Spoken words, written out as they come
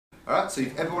Alright, so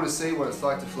if you ever want to see what it's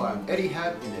like to fly on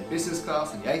Etihad in their business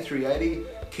class on the A380,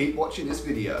 keep watching this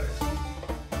video.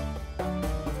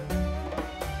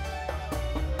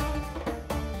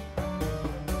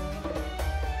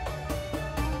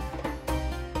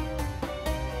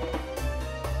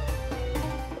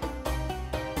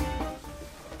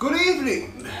 Good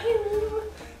evening!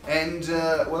 And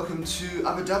welcome to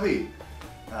Abu Dhabi.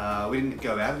 We didn't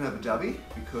go out in Abu Dhabi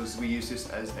because we used this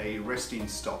as a resting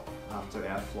stop after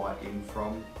our flight in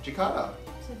from Jakarta.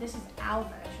 So this is our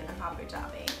version of Abu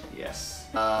Dhabi. Yes.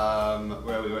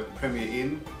 Where we were at the Premier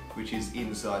Inn, which is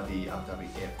inside the Abu Dhabi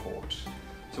airport.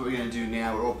 So what we're going to do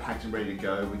now, we're all packed and ready to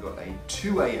go. We've got a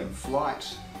 2 AM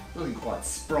flight. Looking quite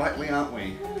sprightly, aren't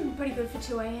we? Pretty good for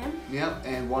 2 AM. Yep,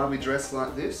 and why are we dressed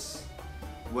like this?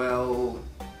 Well,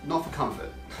 not for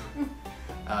comfort.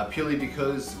 Purely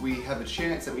because we have a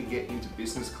chance that we get into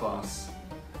business class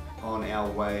on our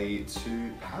way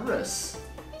to Paris.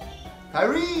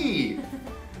 Paris!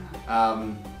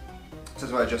 So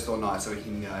that's why I dressed all night, so we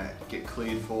can get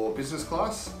cleared for business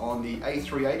class on the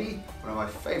A380. One of my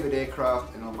favourite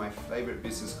aircraft and one of my favourite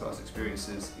business class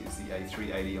experiences is the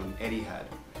A380 on Etihad.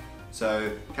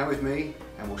 So come with me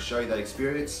and we'll show you that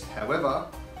experience. However,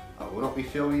 I will not be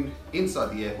filming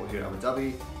inside the airport here in Abu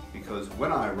Dhabi because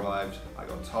when I arrived, I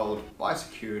got told by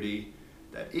security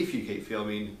that if you keep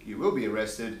filming, you will be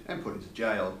arrested and put into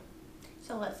jail.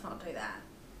 So let's not do that.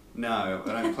 No,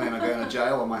 I don't plan on going to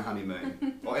jail on my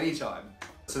honeymoon, or any time.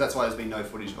 So that's why there's been no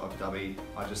footage of Abu Dhabi.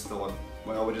 I just thought,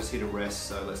 well, we're just here to rest,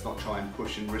 so let's not try and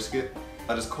push and risk it.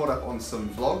 I just caught up on some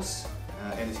vlogs,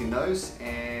 editing those,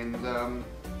 and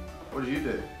what did you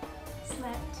do?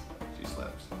 Slept. She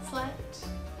slept. Slept.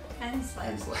 And slept.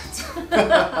 And slept.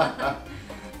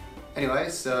 Anyway,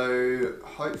 so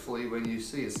hopefully when you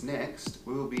see us next,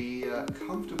 we'll be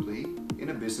comfortably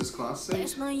in a business class seat.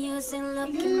 There's no use in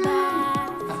looking back.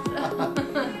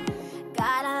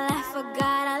 Gotta laugh or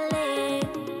gotta live.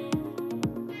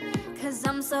 'Cause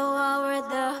I'm so over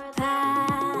the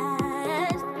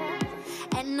past.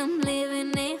 And I'm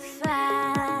living it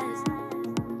fast.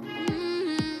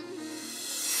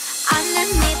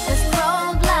 Underneath the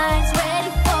strobe lights,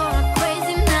 ready for a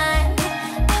crazy night.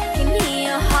 I can hear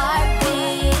your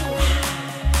heartbeat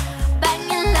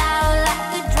banging loud like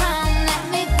the drum. Let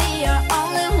me be your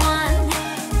only one.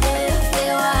 Do you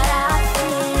feel what I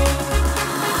feel?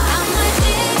 I'm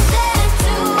addicted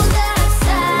to the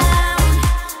sound.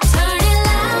 Turn it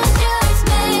loud, just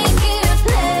make it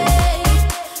play.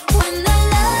 When the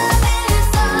love is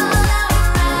all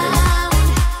around,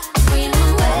 dream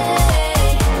away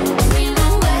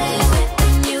with the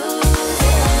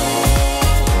music.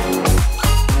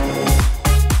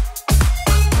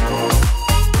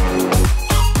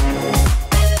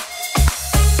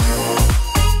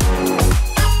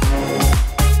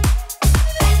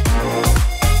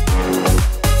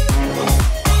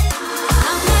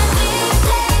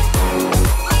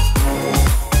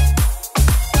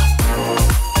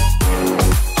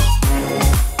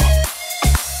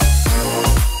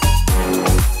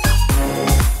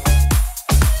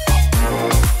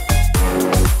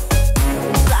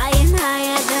 Flying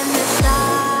higher than the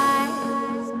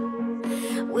stars,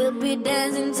 we'll be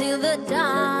dancing till the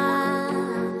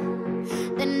dawn.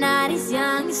 The night is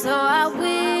young, so are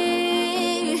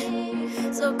we.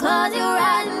 So close your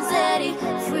eyes and set it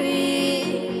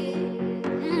free.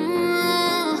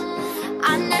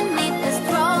 Underneath the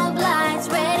strobe lights,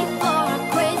 ready for a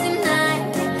crazy night.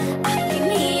 I can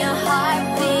hear your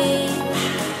heartbeat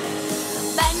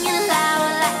banging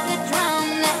loud like a drum.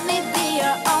 Let me be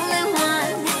your only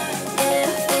one. Do you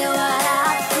feel what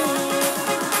I feel?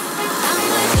 I'm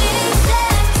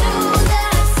addicted to the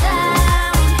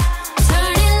sound.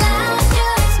 Turn it loud,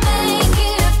 just make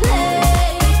it play.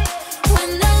 When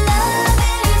the love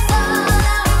is all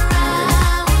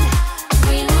around,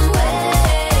 dream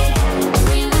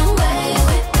away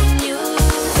with the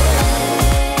music.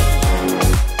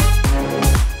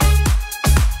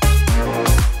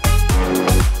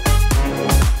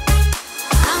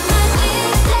 I'm addicted.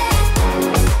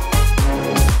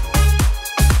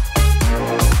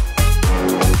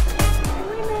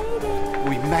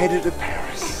 We made it to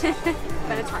Paris.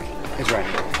 But it's raining. It's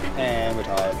raining and we're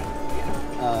tired.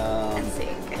 And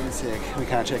sick. And sick. We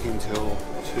can't check in till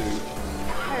 2.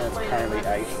 It's currently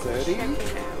 8:30.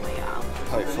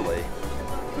 Hopefully.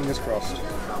 Fingers crossed.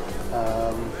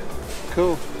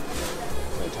 Cool.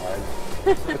 So tired.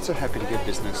 But so happy to get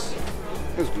business.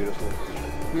 It was beautiful.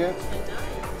 Yeah.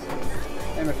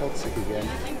 Emma felt sick again.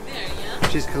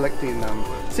 She's collecting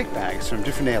sick bags from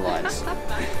different airlines.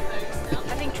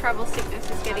 I think travel sickness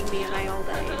is getting me in my old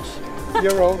age.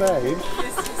 Your old age?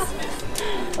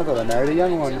 I thought I married a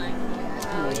young one.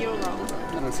 Oh, you're wrong.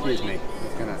 Oh, excuse me.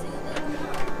 It's gonna...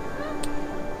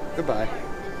 Goodbye.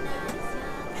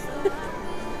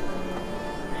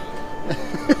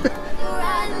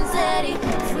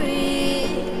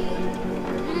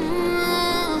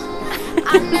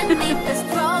 Underneath the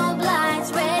strobe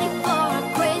lights, ready for a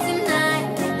crazy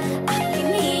night. I can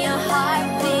hear your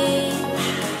heartbeat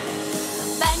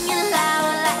banging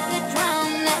loud like a drum.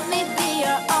 Let me be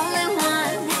your only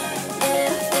one. You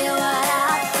feel what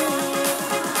I feel.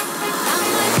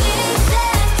 I'm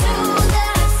addicted to the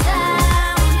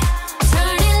sound.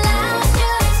 Turn it loud,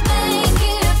 just make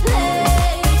it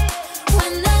play.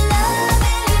 When the love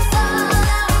is all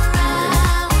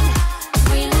around,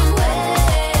 dream away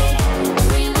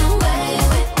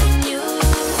with the music.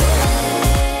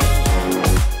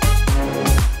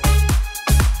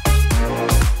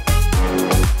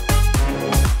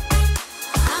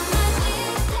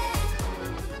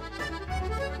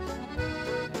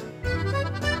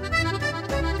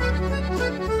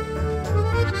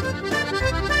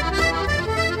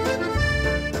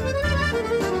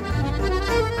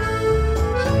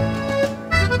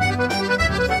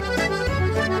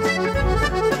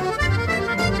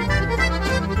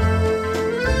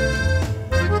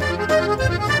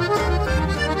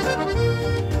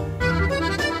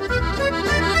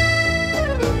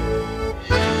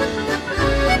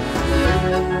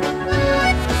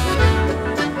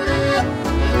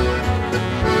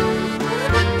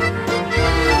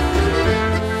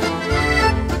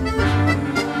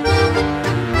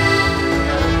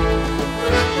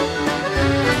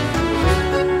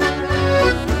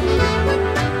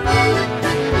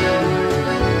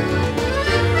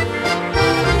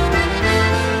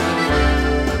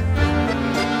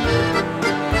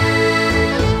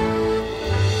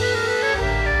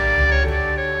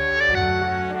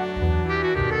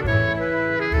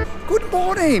 Good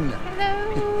morning!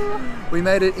 Hello. We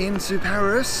made it into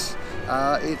Paris.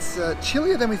 It's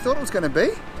chillier than we thought it was going to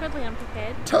be. Totally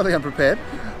unprepared. Totally unprepared.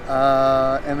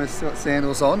 Emma's got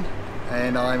sandals on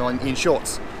and I'm in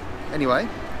shorts. Anyway,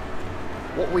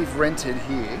 what we've rented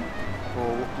here,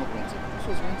 or not rented, this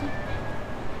was rented?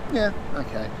 Yeah,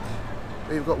 okay.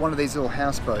 We've got one of these little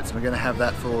houseboats and we're going to have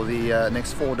that for the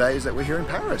next 4 days that we're here in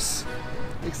Paris.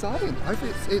 Exciting.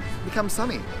 Hopefully it becomes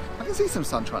sunny. I can see some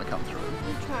sun trying to come through.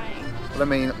 I'm trying. But I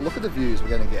mean, look at the views we're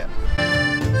going to get.